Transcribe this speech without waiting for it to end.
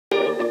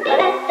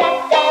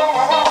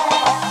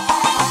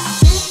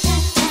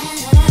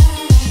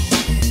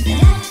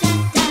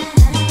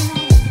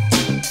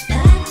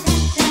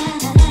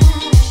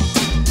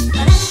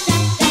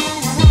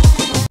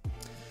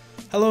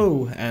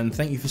and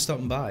thank you for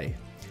stopping by.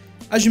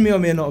 As you may or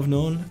may not have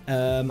known,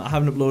 I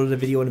haven't uploaded a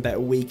video in about a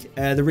week.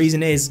 The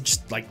reason is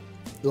just like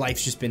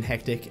life's just been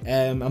hectic.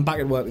 I'm back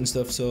at work and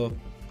stuff, so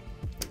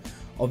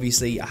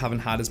obviously I haven't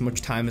had as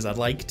much time as I'd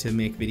like to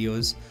make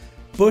videos.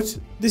 But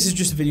this is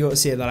just a video to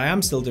say that I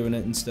am still doing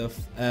it and stuff.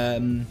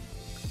 And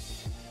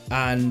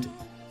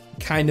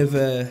kind of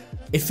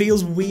it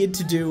feels weird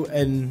to do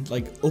an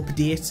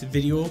update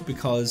video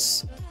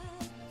because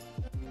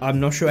I'm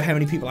not sure how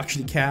many people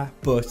actually care,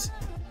 but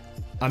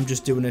I'm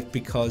just doing it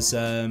because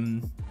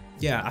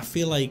yeah, I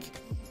feel like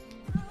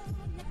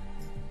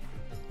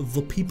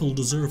the people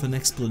deserve an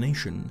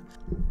explanation.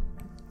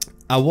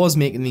 I was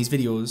making these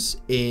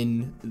videos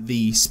in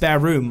the spare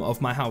room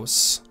of my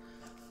house,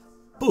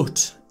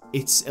 but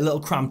it's a little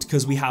cramped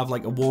because we have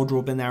like a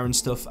wardrobe in there and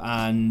stuff,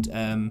 and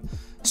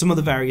some of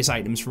the various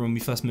items from when we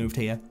first moved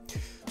here.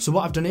 So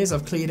what I've done is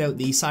I've cleared out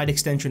the side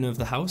extension of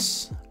the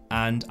house,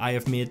 and I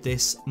have made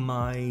this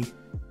my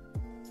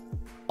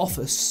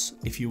office,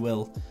 if you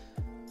will.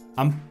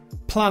 I'm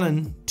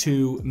planning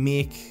to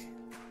make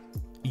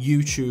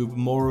YouTube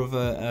more of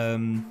a,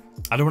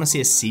 I don't want to say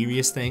a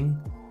serious thing,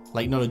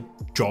 like not a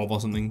job or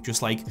something,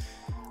 just like,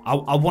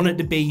 I want it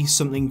to be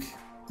something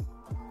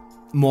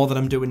more than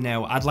I'm doing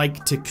now. I'd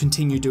like to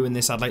continue doing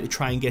this. I'd like to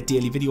try and get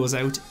daily videos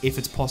out if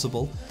it's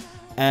possible.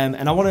 And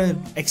I want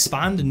to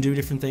expand and do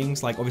different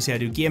things. Like obviously I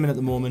do gaming at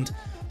the moment,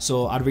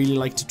 so I'd really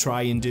like to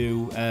try and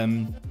do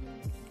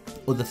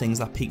other things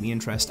that pique me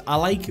interest. I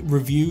like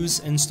reviews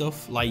and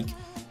stuff, like,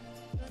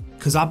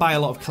 because I buy a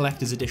lot of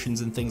collector's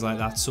editions and things like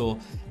that, so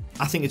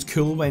I think it's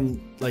cool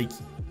when like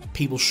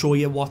people show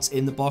you what's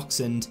in the box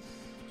and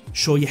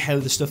show you how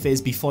the stuff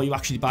is before you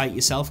actually buy it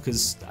yourself,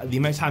 because the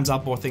amount of times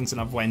I've bought things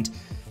and I've went,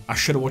 I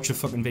should have watched a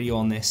fucking video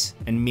on this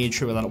and made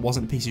sure that it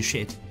wasn't a piece of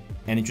shit,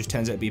 and it just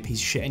turns out to be a piece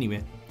of shit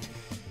anyway.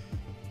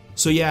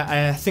 So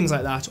yeah, things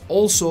like that.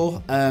 Also,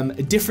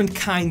 different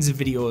kinds of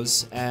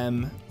videos.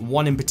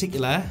 One in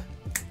particular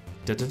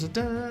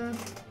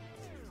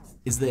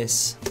is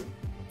this.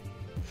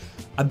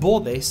 I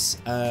bought this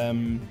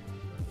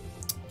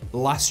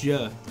last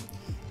year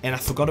and I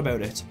forgot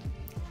about it.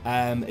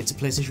 It's a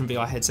PlayStation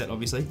VR headset,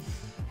 obviously.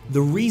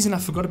 The reason I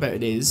forgot about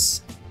it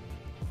is,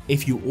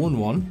 if you own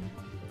one,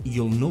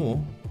 you'll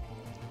know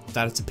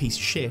that it's a piece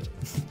of shit.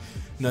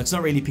 No, it's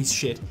not really a piece of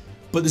shit,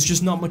 but there's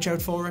just not much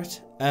out for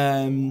it.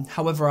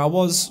 However, I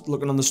was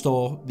looking on the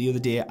store the other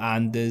day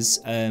and there's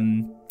a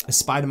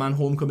Spider-Man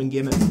Homecoming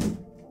game.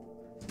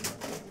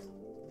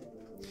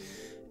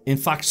 In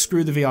fact,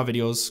 screw the VR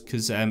videos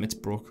because it's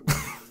broke.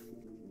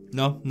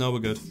 No, we're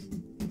good.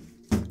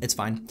 It's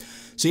fine.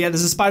 So yeah,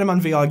 there's a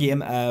Spider-Man VR game,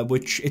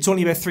 which it's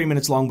only about 3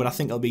 minutes long, but I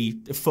think it'll be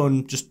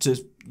fun just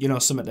to, you know,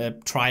 something to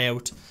try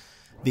out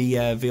the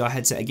VR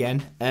headset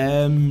again.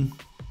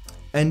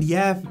 And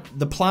yeah,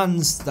 the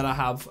plans that I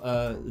have,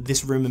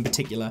 this room in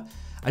particular,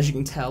 as you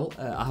can tell,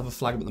 I have a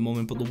flag up at the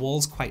moment, but the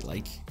wall's quite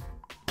like,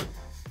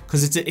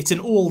 because it's an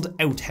old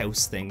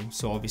outhouse thing,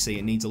 so obviously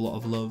it needs a lot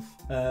of love.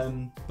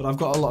 But I've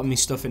got a lot of my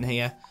stuff in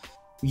here.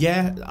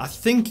 Yeah, I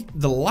think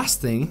the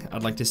last thing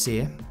I'd like to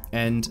say,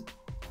 and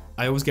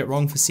I always get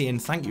wrong for saying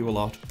thank you a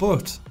lot,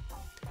 but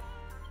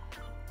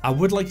I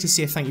would like to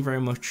say thank you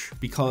very much,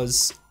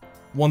 because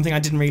one thing I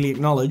didn't really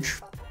acknowledge,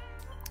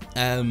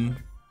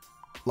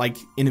 like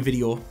in a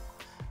video,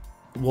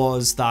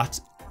 was that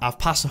I've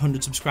passed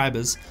 100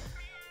 subscribers,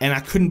 and I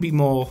couldn't be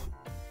more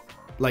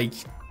like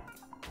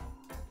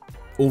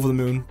over the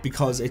moon,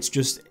 because it's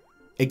just,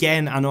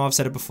 again, I know I've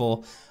said it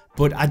before,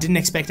 but I didn't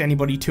expect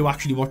anybody to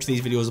actually watch these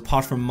videos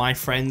apart from my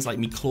friends, like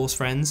me close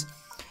friends.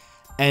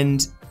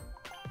 And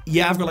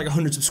yeah, I've got like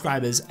 100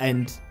 subscribers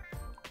and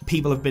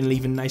people have been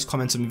leaving nice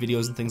comments on my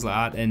videos and things like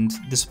that, and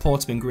the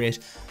support's been great.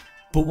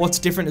 But what's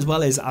different as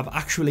well is I've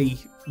actually,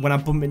 when I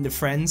bump into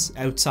friends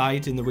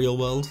outside in the real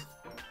world,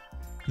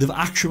 they've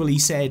actually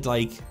said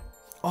like,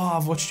 oh,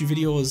 I've watched your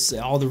videos,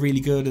 oh, they're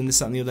really good, and this,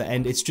 that, and the other.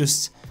 And it's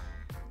just,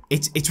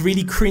 it's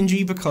really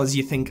cringy, because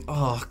you think,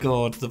 oh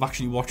god, they've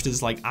actually watched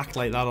us like act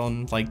like that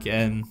on like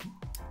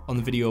on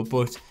the video.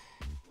 But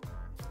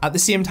at the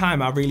same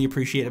time, I really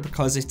appreciate it,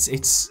 because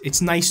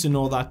it's nice to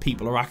know that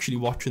people are actually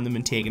watching them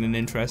and taking an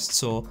interest.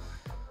 So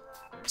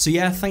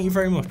yeah, thank you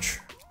very much,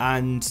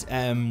 and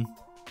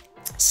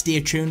stay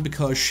tuned,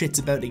 because shit's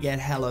about to get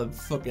hella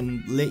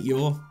fucking lit,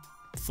 yo.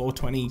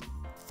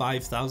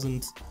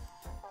 425,000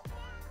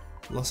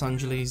 Los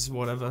Angeles,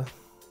 whatever,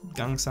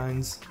 gang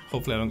signs.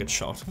 Hopefully I don't get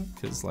shot,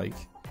 because like,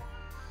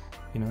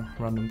 you know,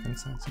 random gang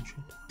signs and shit.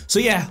 So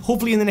yeah,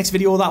 hopefully in the next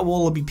video that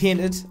wall will be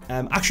painted.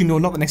 Actually no,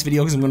 not the next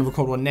video, because I'm going to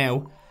record one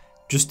now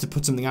just to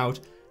put something out.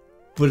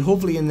 But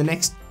hopefully in the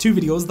next 2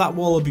 videos that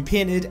wall will be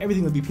painted,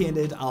 everything will be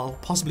painted. I'll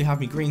possibly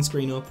have my green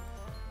screen up.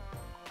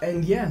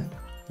 And yeah,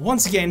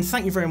 once again,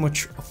 thank you very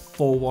much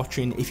for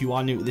watching. If you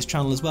are new to this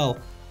channel as well,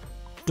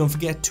 don't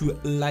forget to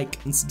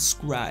like and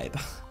subscribe,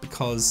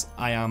 because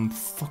I am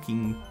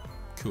fucking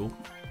cool.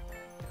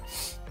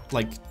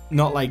 Like,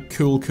 not like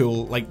cool,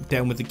 like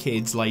down with the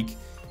kids, like,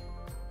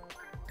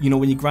 you know,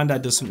 when your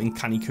granddad does something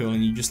kinda cool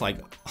and you're just like,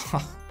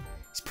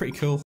 it's pretty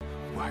cool.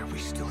 Why are we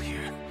still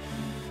here?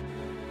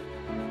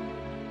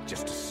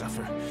 just to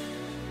suffer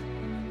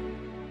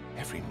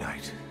every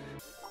night.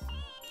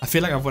 I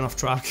feel like I've went off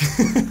track.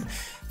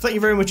 Thank you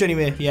very much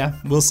anyway. Yeah,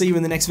 we'll see you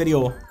in the next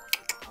video.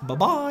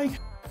 Bye-bye.